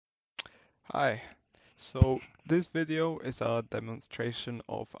Hi. So this video is a demonstration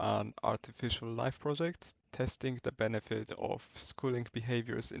of an artificial life project testing the benefit of schooling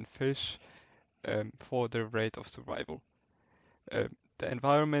behaviors in fish for the rate of survival. The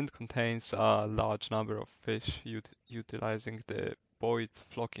environment contains a large number of fish utilizing the Boyd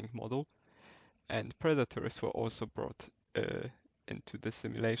flocking model, and predators were also brought into the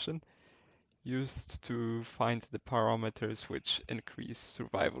simulation, used to find the parameters which increase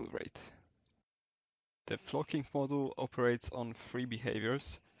survival rate. The flocking model operates on three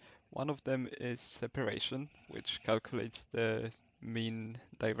behaviors. One of them is separation, which calculates the mean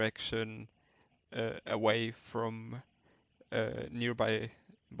direction away from nearby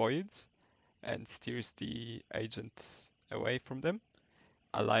voids and steers the agent away from them.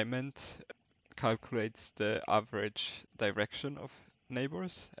 Alignment calculates the average direction of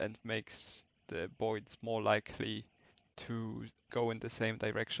neighbors and makes the voids more likely to go in the same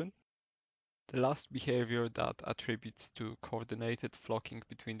direction. The last behavior that attributes to coordinated flocking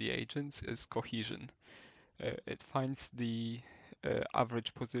between the agents is cohesion. It finds the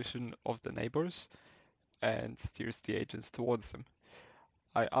average position of the neighbors and steers the agents towards them.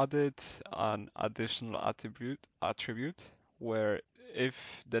 I added an additional attribute where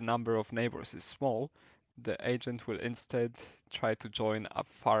if the number of neighbors is small, the agent will instead try to join a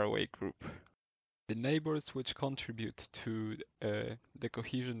faraway group. The neighbors which contribute to the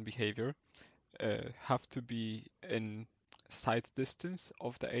cohesion behavior have to be in sight distance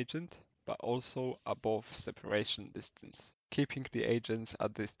of the agent, but also above separation distance, keeping the agents a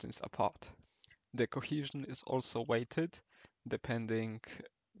distance apart. The cohesion is also weighted depending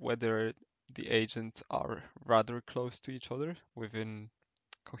whether the agents are rather close to each other within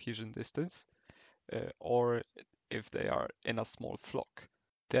cohesion distance, or if they are in a small flock.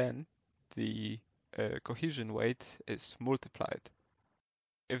 Then the cohesion weight is multiplied.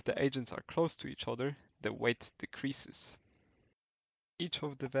 If the agents are close to each other, the weight decreases. Each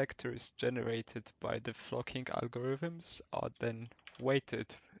of the vectors generated by the flocking algorithms are then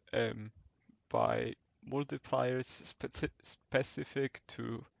weighted by multipliers specific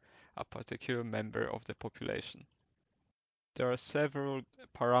to a particular member of the population. There are several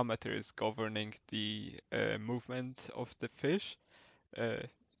parameters governing the movement of the fish, uh,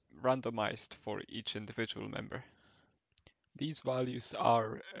 randomized for each individual member. These values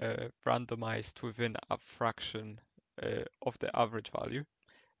are randomized within a fraction of the average value,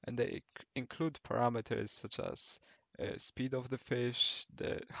 and they include parameters such as speed of the fish,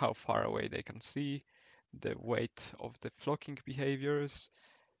 how far away they can see, the weight of the flocking behaviors,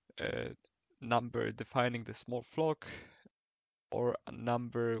 uh, number defining the small flock, or a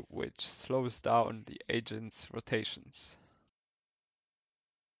number which slows down the agent's rotations.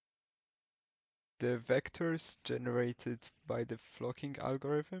 The vectors generated by the flocking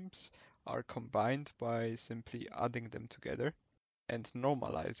algorithms are combined by simply adding them together and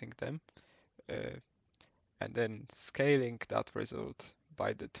normalizing them, uh, and then scaling that result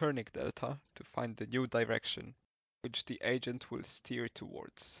by the turning delta to find the new direction which the agent will steer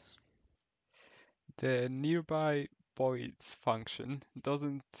towards. The nearby voids function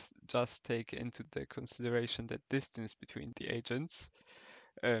doesn't just take into the consideration the distance between the agents,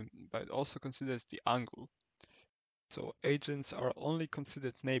 but it also considers the angle. So agents are only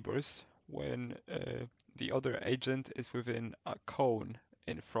considered neighbors when the other agent is within a cone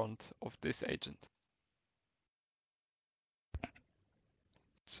in front of this agent.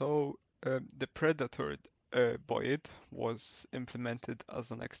 So the predator Boyd was implemented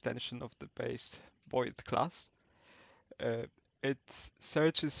as an extension of the base Boyd class. Uh, it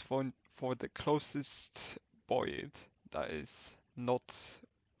searches for the closest Boyd that is not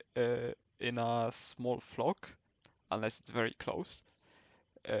in a small flock, unless it's very close,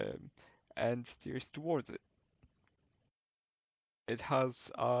 um, and steers towards it. It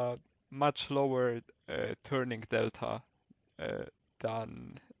has a much lower turning delta uh,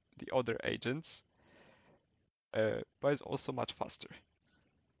 than the other agents, but it's also much faster.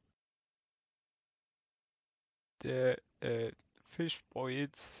 The fish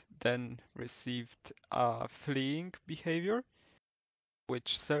boids then received a fleeing behavior,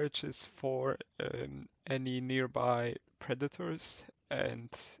 which searches for any nearby predators and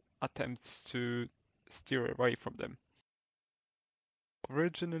attempts to steer away from them.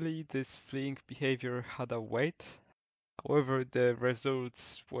 Originally, this fleeing behavior had a weight. However, the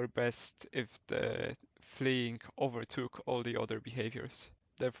results were best if the fleeing overtook all the other behaviors.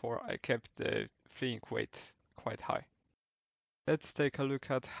 Therefore, I kept the fleeing weight quite high. Let's take a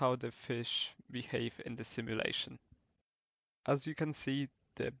look at how the fish behave in the simulation. As you can see,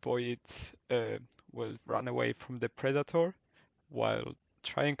 the boid will run away from the predator, while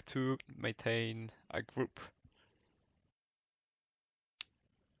trying to maintain a group.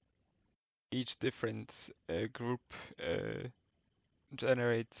 Each different group uh,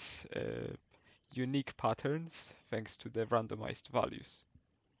 generates unique patterns thanks to the randomized values.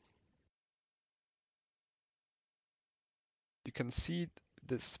 You can see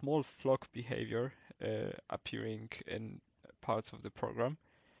the small flock behavior appearing in parts of the program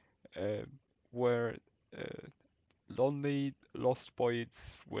uh, where uh, lonely lost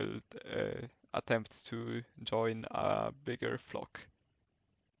boys will attempt to join a bigger flock.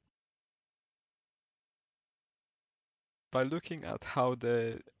 By looking at how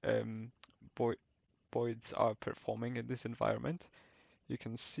the boy boys are performing in this environment, you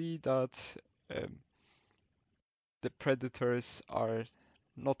can see that um, the predators are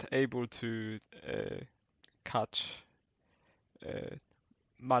not able to catch uh,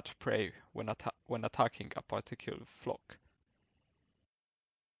 much prey when attacking a particular flock.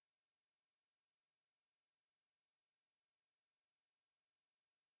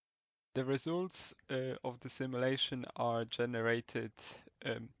 The results of the simulation are generated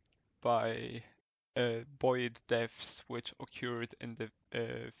um, by Boyd deaths which occurred in the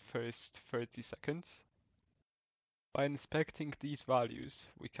first 30 seconds. By inspecting these values,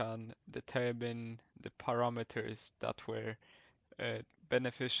 we can determine the parameters that were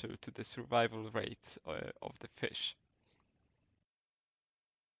beneficial to the survival rate of the fish.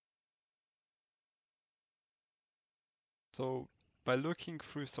 So by looking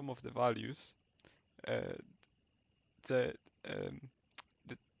through some of the values, uh, the, um,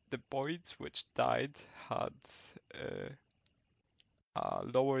 the the boids which died had uh, a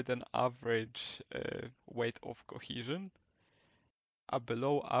lower than average weight of cohesion, a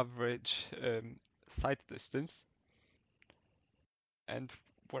below average sight distance, and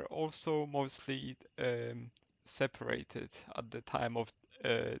were also mostly separated at the time of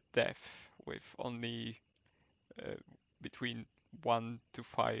death, with only uh, between 1 to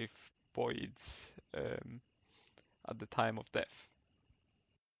 5 boids at the time of death.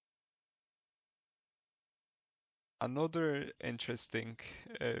 Another interesting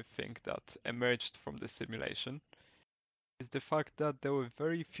thing that emerged from the simulation is the fact that there were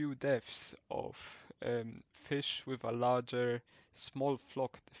very few deaths of fish with a larger small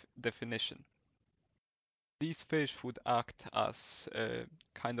flock definition. These fish would act as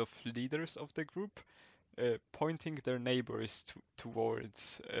kind of leaders of the group, pointing their neighbors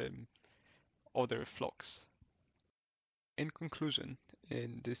towards other flocks. In conclusion,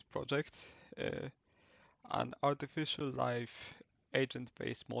 in this project, uh, an artificial life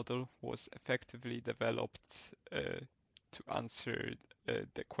agent-based model was effectively developed to answer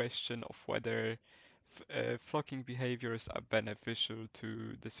the question of whether flocking behaviors are beneficial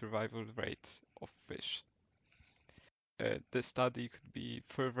to the survival rate of fish. The study could be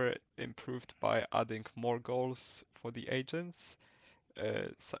further improved by adding more goals for the agents,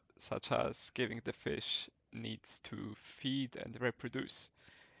 such as giving the fish needs to feed and reproduce,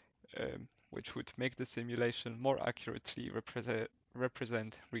 which would make the simulation more accurately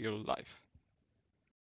represent real life.